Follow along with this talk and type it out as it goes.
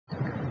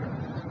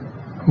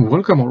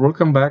Welcome or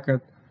welcome back at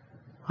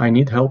I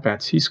Need Help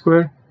at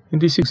C-Square. In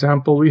this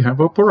example we have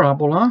a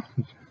parabola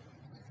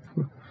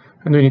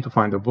and we need to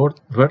find the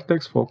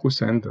vertex, focus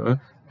and the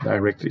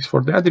directrix.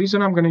 For that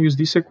reason I'm going to use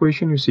this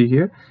equation you see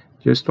here.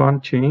 Just one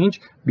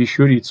change, be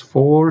sure it's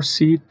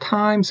 4c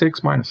times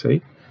x minus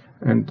a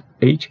and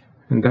h,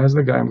 and that's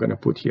the guy I'm going to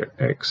put here.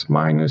 X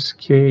minus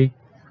k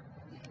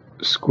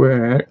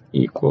square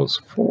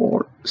equals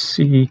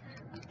 4c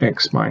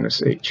x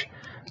minus h.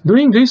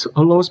 Doing this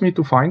allows me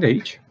to find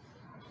h.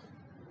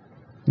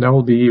 That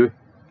will be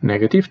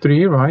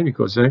 -3, right?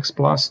 Because x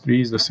plus 3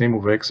 is the same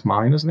with x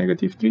minus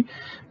 -3,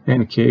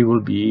 and k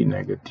will be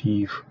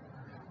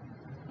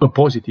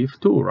positive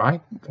 2,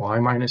 right? Y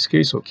minus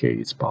k, so k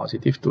is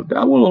positive 2.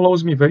 That will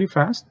allows me very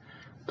fast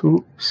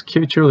to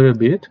sketch a little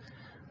bit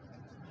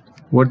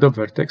where the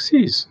vertex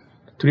is.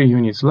 3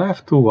 units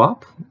left, 2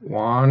 up,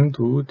 1,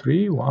 2,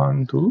 3,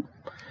 1, 2.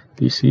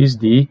 This is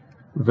the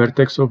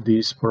vertex of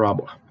this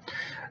parabola.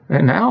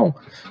 And now,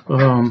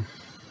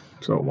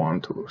 so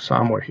 1, 2,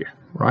 somewhere here.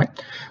 Right,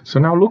 so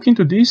now look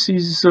into this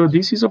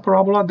is a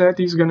parabola that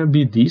is going to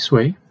be this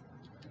way.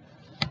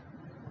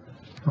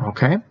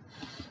 Okay,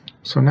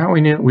 so now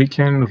we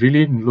can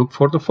really look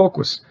for the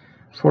focus.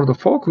 For the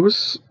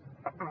focus,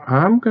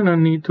 I'm gonna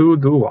need to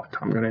do what?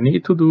 I'm gonna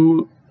need to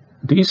do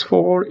this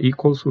 4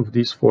 equals with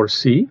this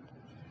 4c.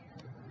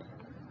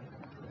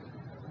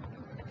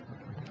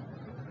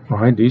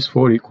 Right, this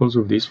 4 equals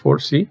with this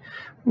 4c,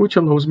 which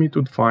allows me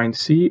to find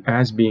c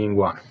as being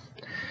 1.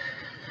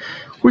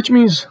 Which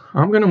means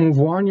I'm going to move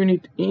 1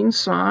 unit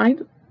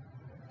inside,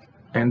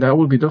 and that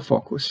will be the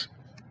focus.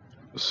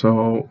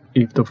 So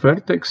if the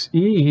vertex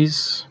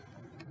is,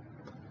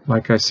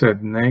 like I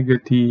said,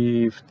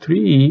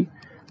 -3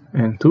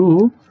 and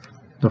 2,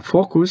 the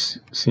focus,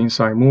 since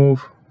I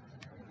move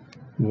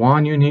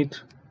 1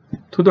 unit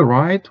to the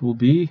right, will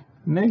be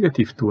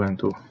 -2 and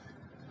 2.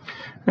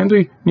 And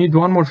we need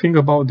one more thing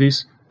about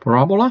this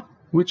parabola,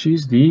 which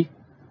is the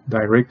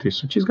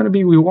directrix, which is going to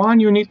be with 1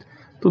 unit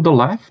to the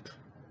left,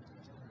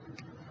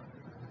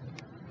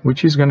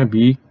 which is going to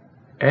be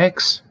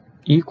x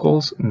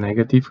equals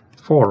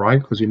 -4, right?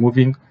 Because we're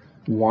moving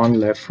 1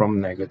 left from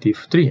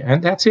 -3,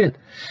 and that's it.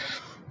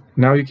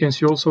 Now you can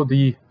see also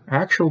the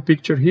actual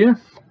picture here,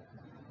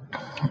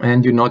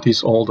 and you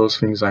notice all those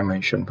things I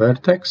mentioned: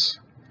 vertex,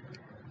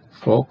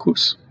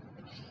 focus,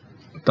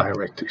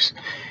 directrix.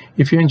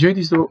 If you enjoyed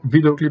this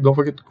video clip, don't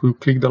forget to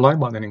click the like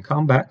button and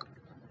come back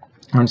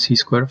on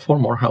C-Square for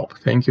more help.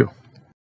 Thank you.